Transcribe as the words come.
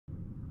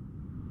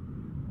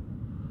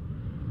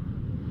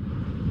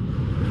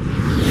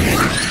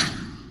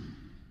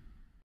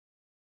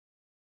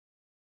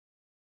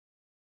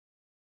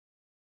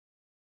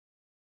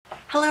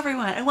Hello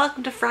everyone and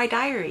welcome to Fry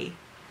Diary.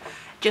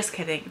 Just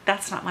kidding,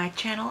 that's not my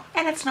channel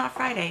and it's not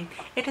Friday.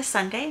 It is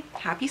Sunday,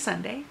 happy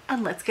Sunday,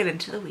 and let's get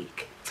into the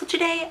week. So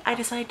today I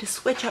decided to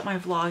switch up my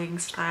vlogging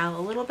style a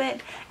little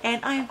bit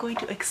and I am going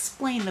to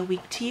explain the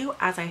week to you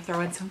as I throw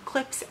in some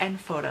clips and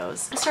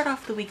photos. To start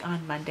off the week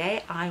on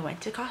Monday, I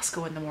went to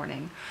Costco in the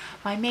morning.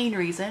 My main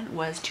reason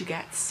was to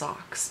get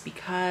socks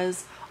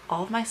because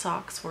all of my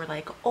socks were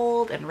like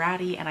old and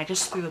ratty and I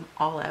just threw them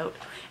all out.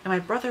 And my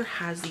brother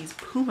has these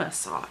Puma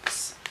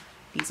socks.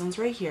 These ones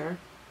right here,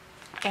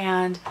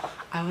 and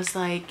I was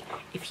like,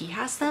 if he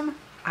has them,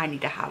 I need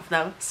to have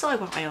them, so I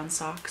bought my own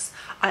socks.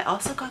 I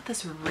also got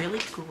this really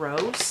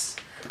gross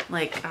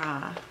like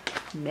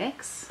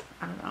mix.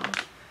 I don't know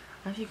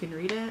if you can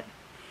read it.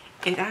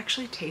 It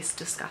actually tastes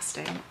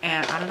disgusting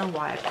and I don't know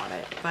why I bought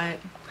it, but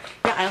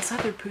yeah, I also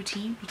have their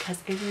poutine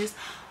because it is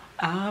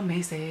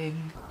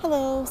amazing.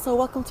 Hello, so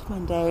welcome to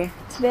Monday.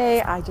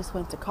 Today I just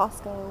went to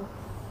Costco.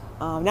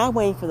 Now I'm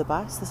waiting for the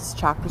bus. This is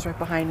Chapters right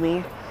behind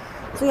me.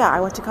 So yeah, I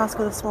went to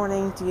Costco this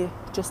morning to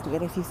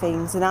get a few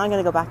things, and now I'm going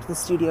to go back to the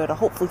studio to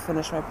hopefully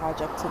finish my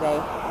project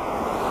today.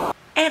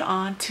 And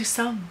on to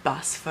some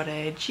bus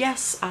footage.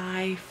 Yes,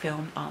 I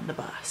filmed on the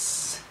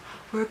bus.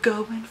 We're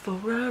going for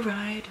a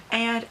ride.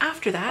 And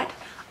after that,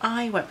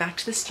 I went back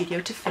to the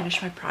studio to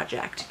finish my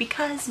project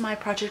because my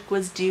project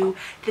was due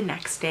the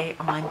next day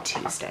on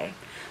Tuesday.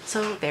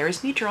 So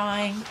there's me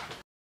drawing.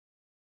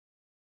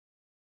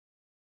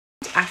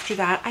 After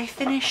that, I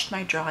finished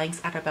my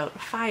drawings at about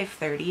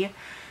 5:30.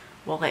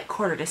 Well, like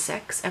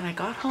 5:45, and I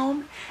got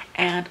home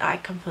and I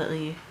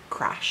completely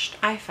crashed.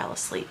 I fell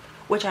asleep,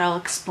 which I'll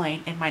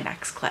explain in my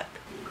next clip.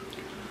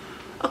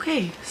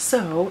 Okay,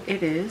 so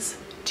it is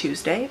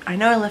Tuesday. I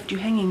know I left you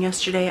hanging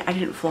yesterday. I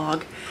didn't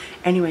vlog.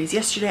 Anyways,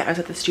 yesterday I was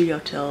at the studio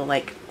till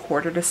like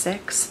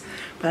 5:45.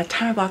 By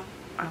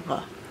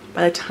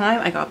the time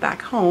I got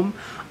back home,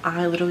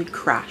 I literally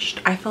crashed.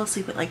 I fell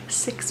asleep at like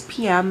 6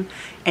 p.m.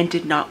 and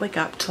did not wake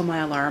up till my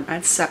alarm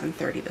at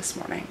 7:30 this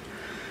morning.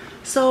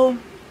 So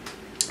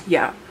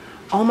yeah,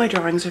 all my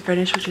drawings are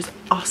finished, which is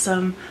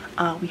awesome.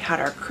 We had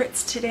our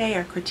crits today,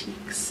 our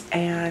critiques,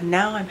 and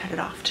now I'm headed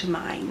off to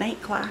my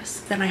night class.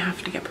 Then I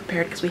have to get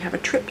prepared because we have a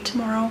trip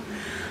tomorrow.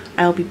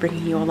 I'll be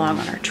bringing you along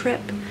on our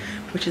trip,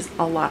 which is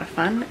a lot of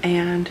fun.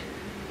 And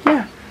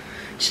yeah,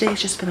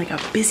 today's just been like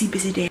a busy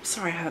day.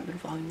 Sorry I haven't been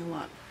vlogging a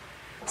lot.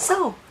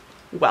 So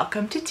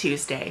welcome to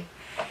Tuesday.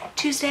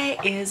 Tuesday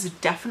is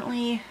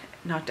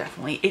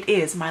it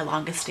is my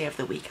longest day of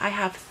the week. I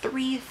have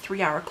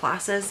three-hour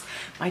classes.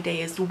 My day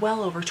is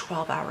well over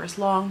 12 hours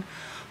long,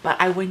 but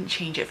I wouldn't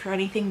change it for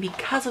anything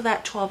because of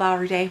that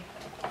 12-hour day.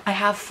 I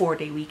have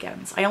 4-day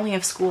weekends. I only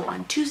have school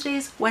on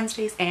Tuesdays,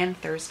 Wednesdays, and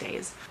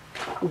Thursdays.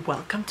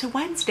 Welcome to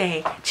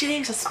Wednesday.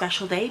 Today is a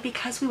special day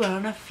because we went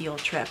on a field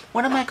trip.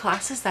 One of my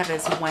classes that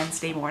is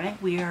Wednesday morning,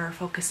 we are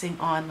focusing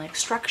on like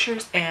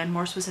structures and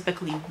more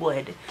specifically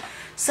wood.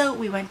 So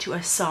we went to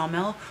a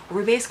sawmill where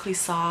we basically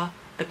saw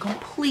the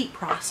complete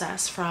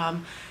process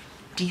from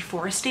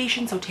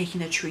deforestation, so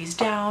taking the trees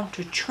down,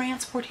 to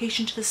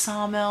transportation to the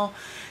sawmill,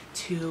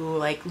 to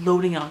like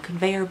loading on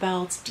conveyor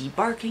belts,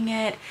 debarking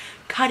it,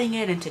 cutting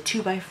it into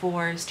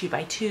 2x4s,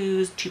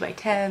 2x2s,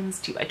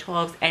 2x10s,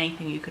 2x12s,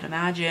 anything you could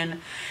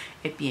imagine.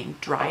 It being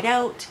dried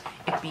out,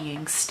 it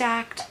being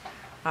stacked,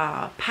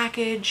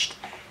 packaged,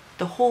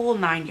 the whole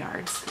 9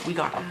 yards. We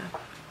got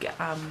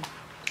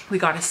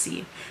to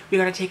see. We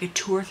got to take a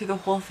tour through the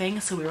whole thing,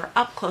 so we were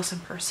up close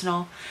and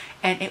personal,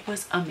 and it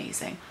was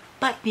amazing.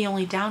 But the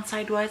only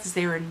downside was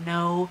there were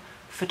no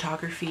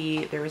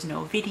photography, there was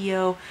no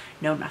video,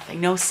 no nothing,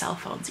 no cell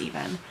phones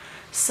even.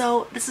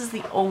 So this is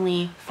the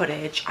only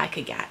footage I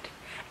could get.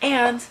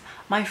 And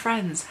my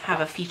friends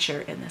have a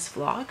feature in this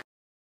vlog.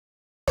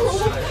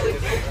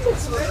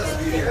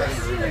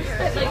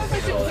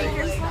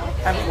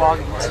 I'm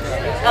vlogging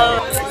today.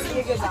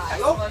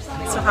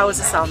 So how was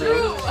the salmon?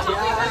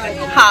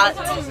 Hot.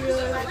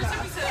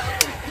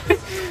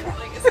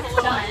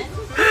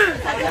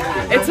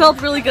 It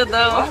smelled really good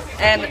though,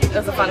 and it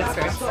was a fun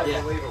experience.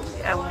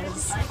 Yeah, it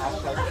was.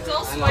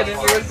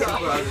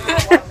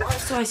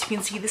 So as you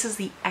can see, this is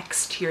the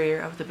exterior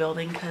of the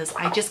building because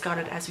I just got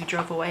it as we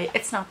drove away.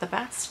 It's not the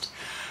best,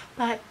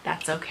 but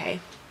that's okay.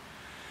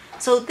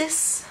 So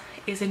this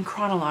is in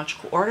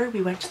chronological order.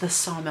 We went to the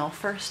sawmill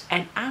first,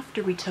 and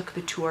after we took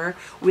the tour,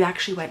 we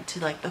actually went to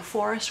like the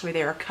forest where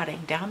they were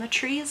cutting down the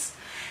trees,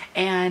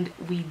 and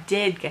we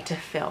did get to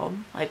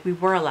film. Like, we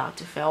were allowed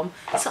to film.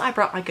 So I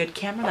brought my good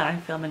camera that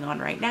I'm filming on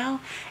right now,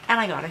 and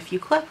I got a few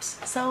clips,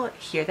 so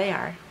here they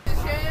are.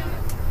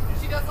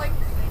 She does like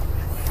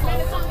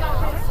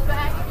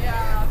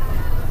yeah.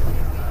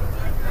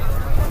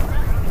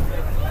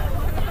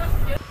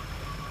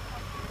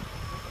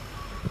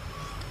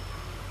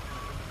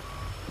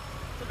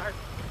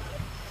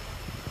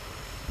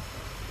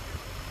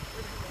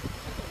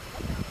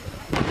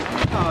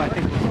 Oh, I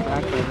think we'll go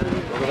back there.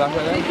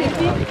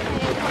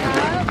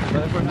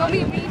 Go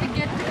meet me to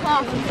get the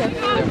clock. This is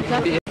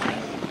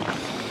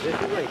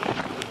like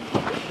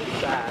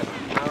sad.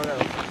 I don't know.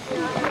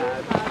 It's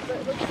sad.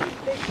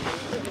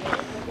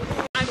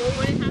 I'm going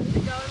to have to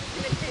go. I'm just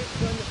going to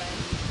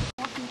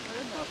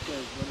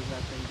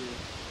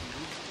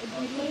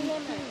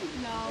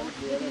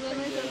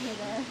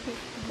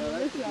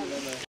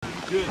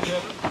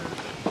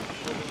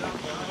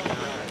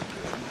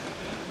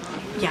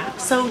Yeah,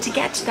 so to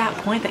get to that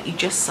point that you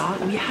just saw,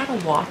 we had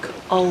to walk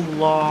a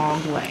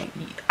long way.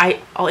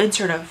 I'll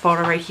insert a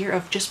photo right here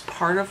of just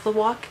part of the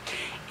walk.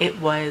 It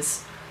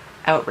was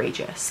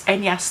outrageous.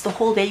 And yes, the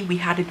whole day we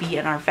had to be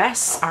in our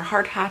vests, our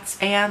hard hats,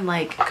 and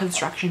like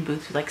construction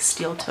boots with like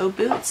steel toe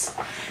boots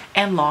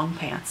and long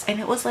pants. And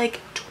it was like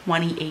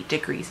 28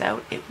 degrees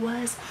out. It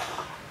was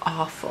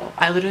awful.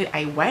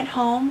 I went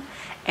home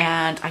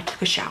and I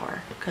took a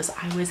shower because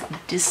I was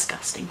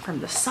disgusting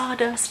from the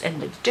sawdust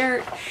and the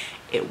dirt.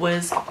 It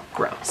was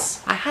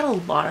gross. I had a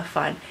lot of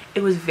fun.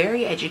 It was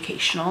very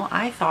educational.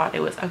 I thought it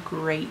was a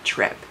great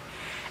trip.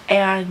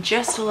 And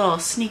just a little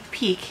sneak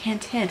peek,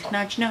 hint, hint,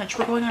 nudge, nudge,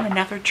 we're going on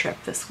another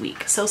trip this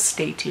week, so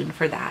stay tuned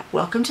for that.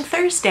 Welcome to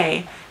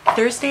Thursday.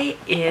 Thursday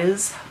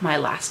is my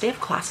last day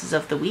of classes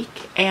of the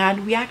week,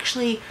 and we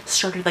actually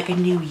started like a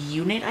new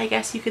unit, I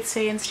guess you could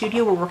say, in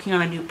studio. We're working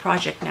on a new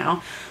project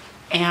now,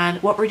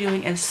 and what we're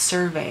doing is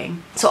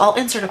surveying. So I'll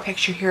insert a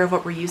picture here of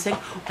what we're using,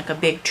 like a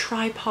big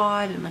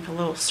tripod and like a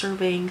little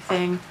surveying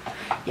thing.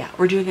 Yeah,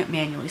 we're doing it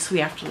manually, so we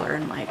have to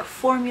learn like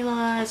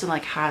formulas and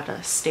like how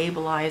to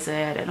stabilize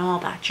it and all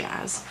that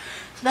jazz.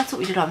 So that's what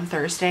we did on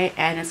Thursday,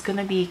 and it's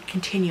gonna be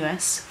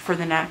continuous for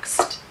the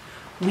next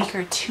week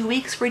or 2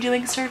 weeks. We're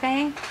doing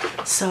surveying,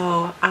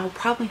 so I'll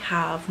probably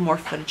have more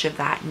footage of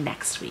that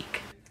next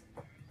week.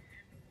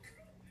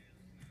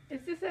 Is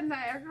this in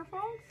Niagara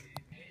Falls?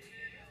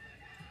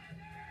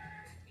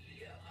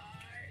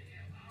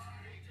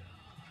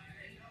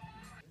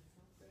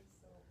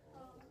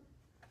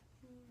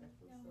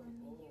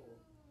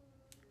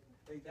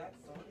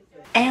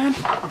 And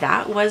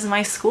that was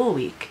my school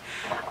week.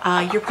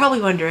 You're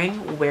probably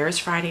wondering, where's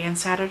Friday and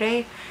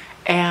Saturday?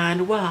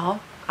 And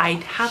well, I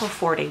have a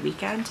 4-day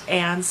weekend,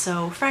 and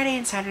so Friday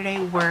and Saturday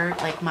were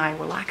like my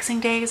relaxing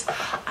days.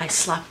 I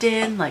slept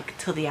in like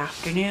till the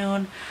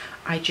afternoon.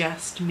 I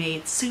just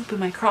made soup in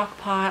my crock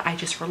pot. I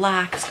just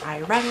relaxed.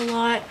 I read a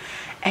lot,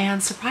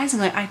 and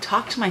surprisingly, I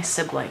talked to my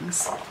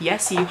siblings.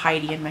 Yes, you,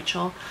 Heidi and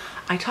Mitchell.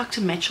 I talked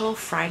to Mitchell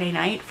Friday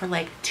night for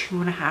like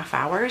 2.5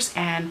 hours,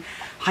 and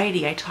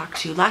Heidi I talked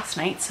to last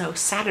night, so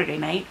Saturday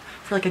night,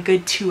 for like a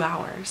good 2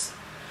 hours.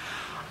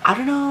 I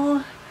don't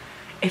know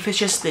if it's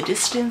just the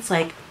distance,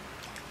 like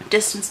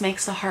distance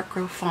makes the heart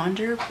grow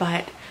fonder,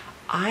 but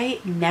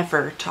I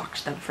never talk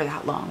to them for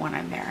that long when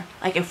I'm there.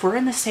 Like if we're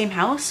in the same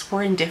house,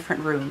 we're in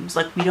different rooms.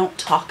 Like we don't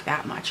talk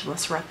that much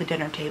unless we're at the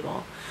dinner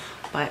table.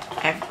 But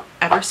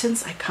ever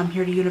since I come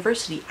here to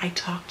university, I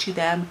talk to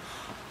them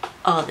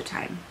all the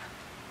time.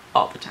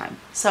 All the time.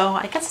 So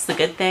I guess it's a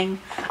good thing.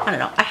 I don't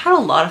know. I had a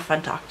lot of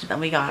fun talking to them.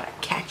 We got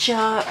catch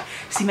up.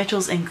 See,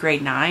 Mitchell's in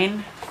grade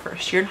 9,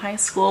 first year in high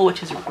school,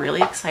 which is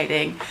really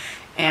exciting.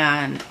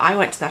 And I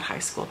went to that high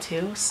school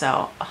too.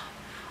 So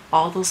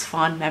all those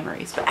fond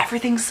memories, but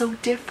everything's so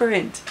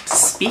different.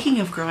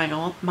 Speaking of growing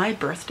old, my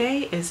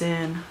birthday is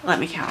in, let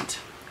me count.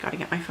 Gotta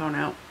get my phone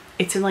out.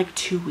 It's in like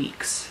 2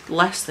 weeks,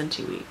 less than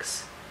 2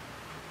 weeks.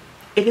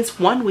 It is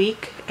 1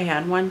 week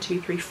and 1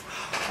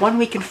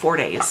 week and 4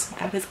 days.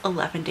 That is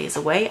 11 days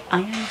away.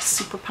 I am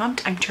super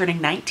pumped. I'm turning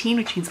 19,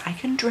 which means I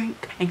can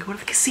drink and go to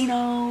the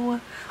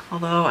casino.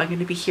 Although I'm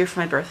gonna be here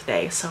for my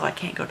birthday, so I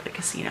can't go to the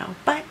casino,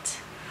 but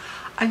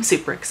I'm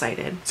super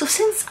excited. So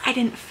since I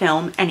didn't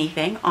film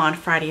anything on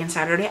Friday and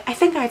Saturday, I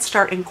think I'd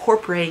start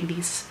incorporating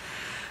these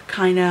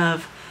kind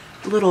of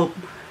little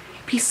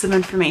pieces of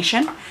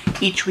information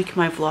each week in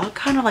my vlog,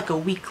 kind of like a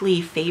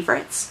weekly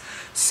favorites.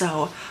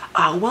 So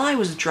while I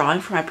was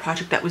drawing for my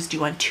project that was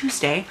due on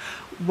Tuesday,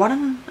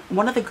 one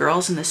of the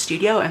girls in the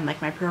studio and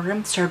like my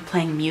program started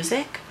playing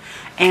music,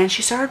 and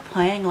she started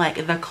playing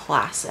like the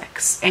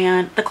classics,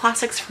 and the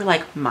classics for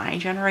like my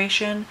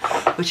generation,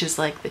 which is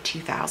like the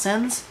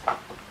 2000s.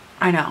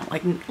 I know,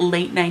 like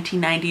late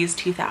 1990s,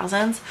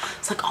 2000s.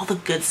 It's like all the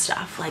good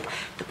stuff, like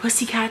the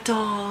Pussycat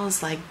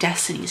Dolls, like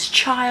Destiny's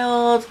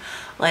Child,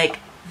 like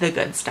the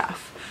good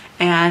stuff.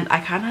 And I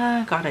kind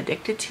of got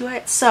addicted to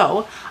it.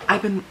 So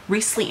I've been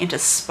recently into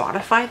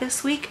Spotify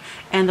this week,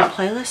 and the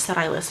playlist that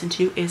I listen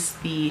to is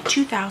the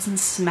 2000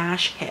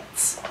 smash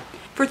hits.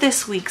 For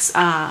this week's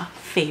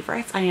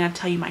favorites, I'm gonna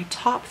tell you my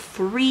top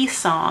 3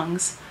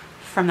 songs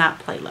from that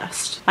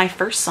playlist. My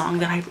first song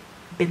that I've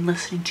been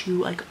listening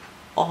to like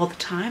all the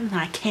time and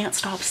I can't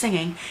stop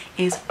singing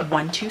is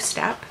 1-2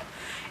 Step,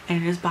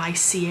 and it is by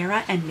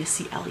Sierra and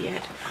Missy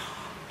Elliott.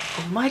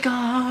 Oh my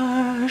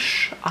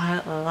gosh,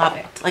 I love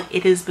it. Like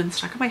it has been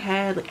stuck in my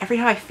head. Like every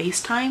time I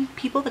FaceTime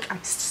people, like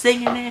I'm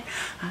singing it.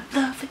 I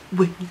love it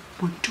when you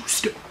 1-2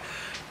 step.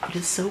 It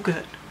is so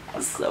good,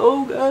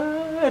 so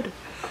good.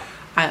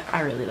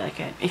 I really like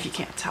it, if you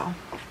can't tell.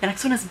 The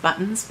next one is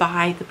Buttons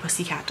by the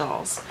Pussycat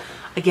Dolls.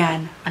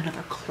 Again,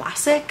 another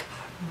classic,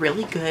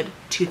 really good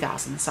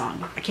 2000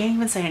 song. I can't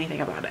even say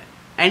anything about it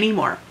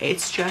anymore.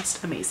 It's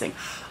just amazing.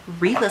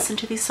 Re-listen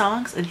to these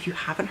songs, and if you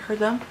haven't heard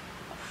them,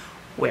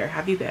 where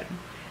have you been?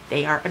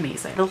 They are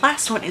amazing. The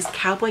last one is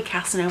Cowboy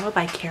Casanova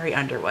by Carrie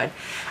Underwood.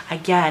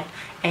 Again,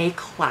 a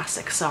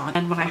classic song.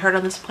 And when I heard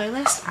on this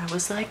playlist, I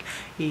was like,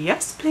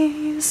 yes,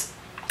 please.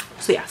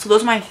 So yeah, so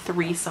those are my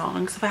 3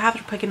 songs. If I have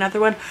to pick another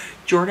one,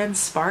 Jordan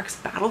Sparks'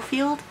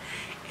 Battlefield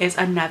is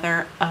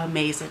another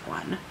amazing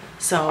one.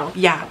 So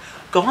yeah,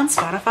 go on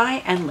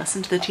Spotify and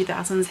listen to the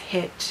 2000s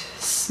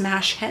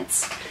smash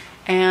hits,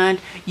 and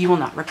you will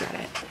not regret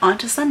it. On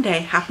to Sunday.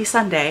 Happy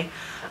Sunday.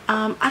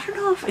 I don't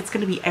know if it's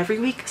going to be every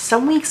week.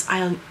 Some weeks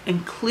I'll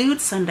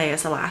include Sunday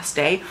as the last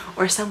day,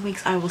 or some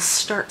weeks I will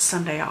start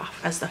Sunday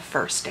off as the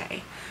first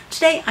day.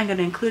 Today I'm going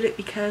to include it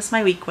because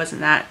my week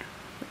wasn't that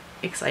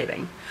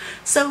exciting.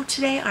 So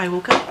today I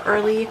woke up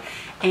early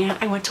and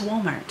I went to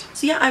Walmart.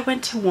 So yeah, I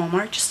went to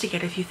Walmart just to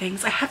get a few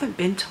things. I haven't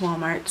been to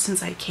Walmart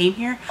since I came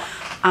here.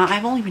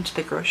 I've only been to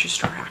the grocery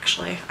store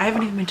actually. I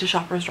haven't even been to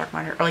Shoppers Drug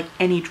Mart or like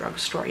any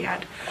drugstore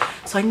yet.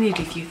 So I needed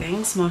a few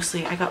things.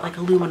 Mostly I got like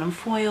aluminum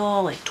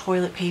foil, like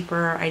toilet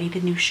paper. I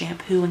needed new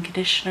shampoo and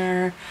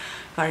conditioner.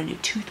 Got a new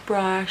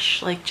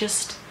toothbrush, like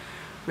just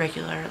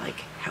regular like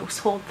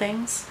household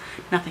things.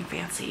 Nothing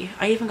fancy.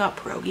 I even got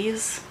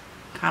pierogies.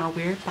 Kind of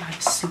weird, but I'm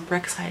super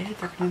excited.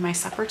 They're gonna be my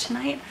supper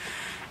tonight,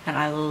 and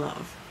I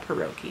love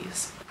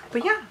pierogies.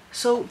 But yeah,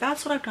 so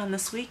that's what I've done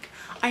this week.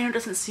 I know it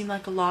doesn't seem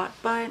like a lot,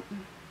 but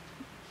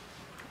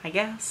I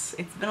guess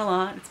it's been a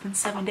lot. It's been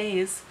 7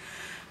 days.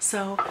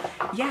 So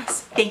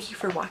yes, thank you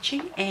for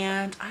watching,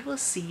 and I will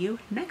see you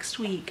next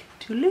week.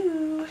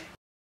 Toodaloo!